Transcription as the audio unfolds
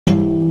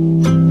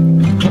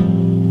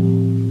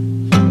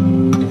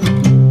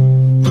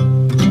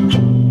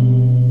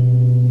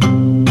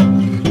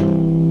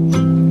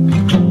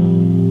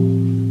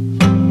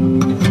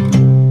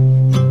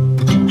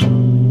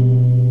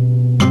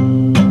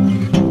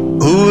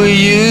are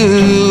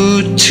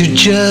you to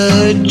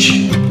judge?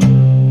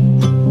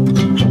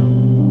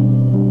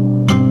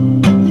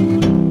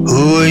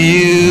 Who are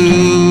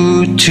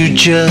you to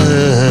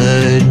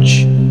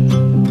judge?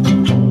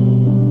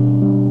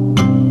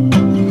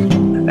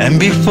 And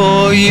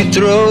before you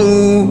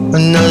throw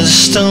another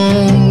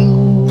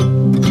stone,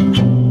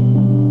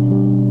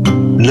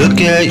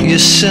 look at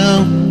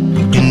yourself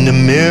in the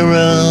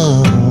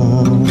mirror.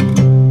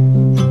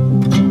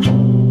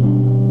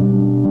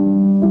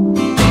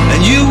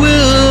 And you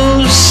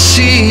will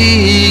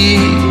see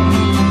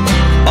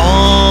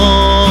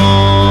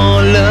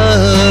all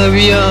of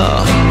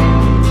your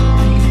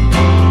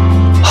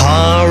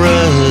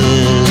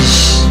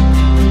horrors.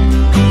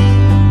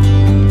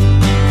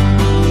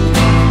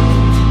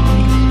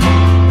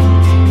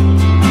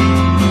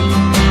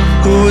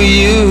 Who are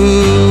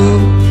you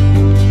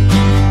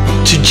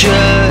to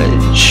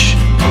judge?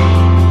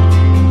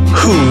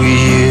 Who are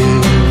you?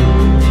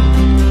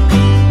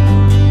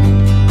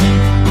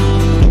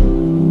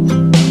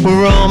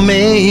 We're all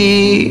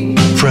made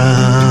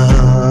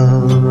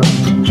from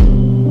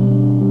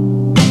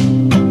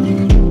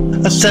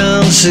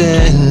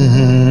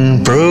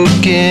 1,000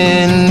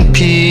 broken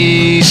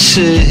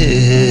pieces.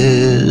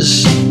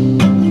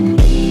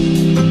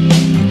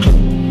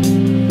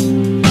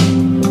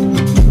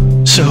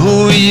 So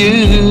who are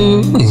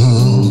you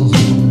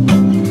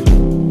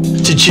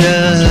to judge?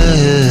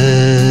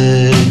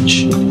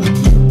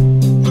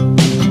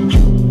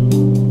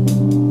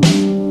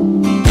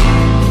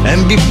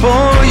 And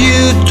before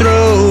you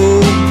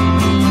throw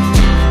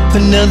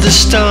another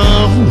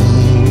stone,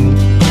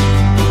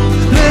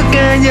 look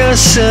at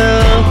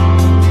yourself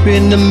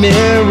in the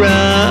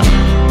mirror,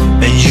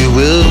 and you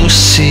will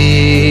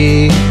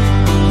see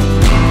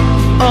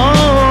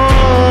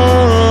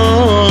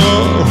all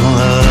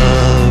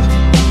of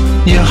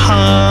your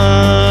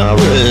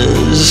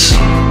horrors.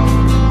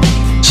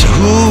 So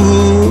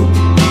who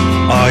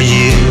are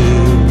you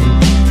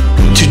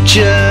to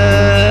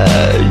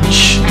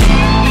judge?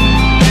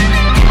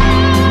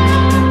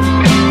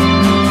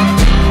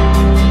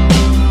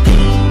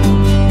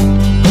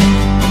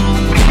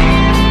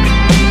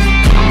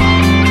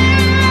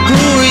 Who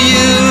are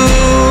you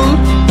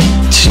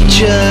to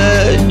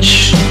judge?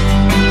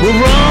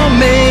 We're all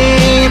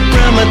made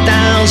from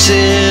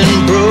 1,000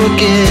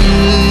 broken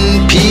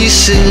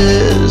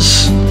pieces.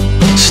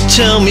 So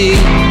tell me,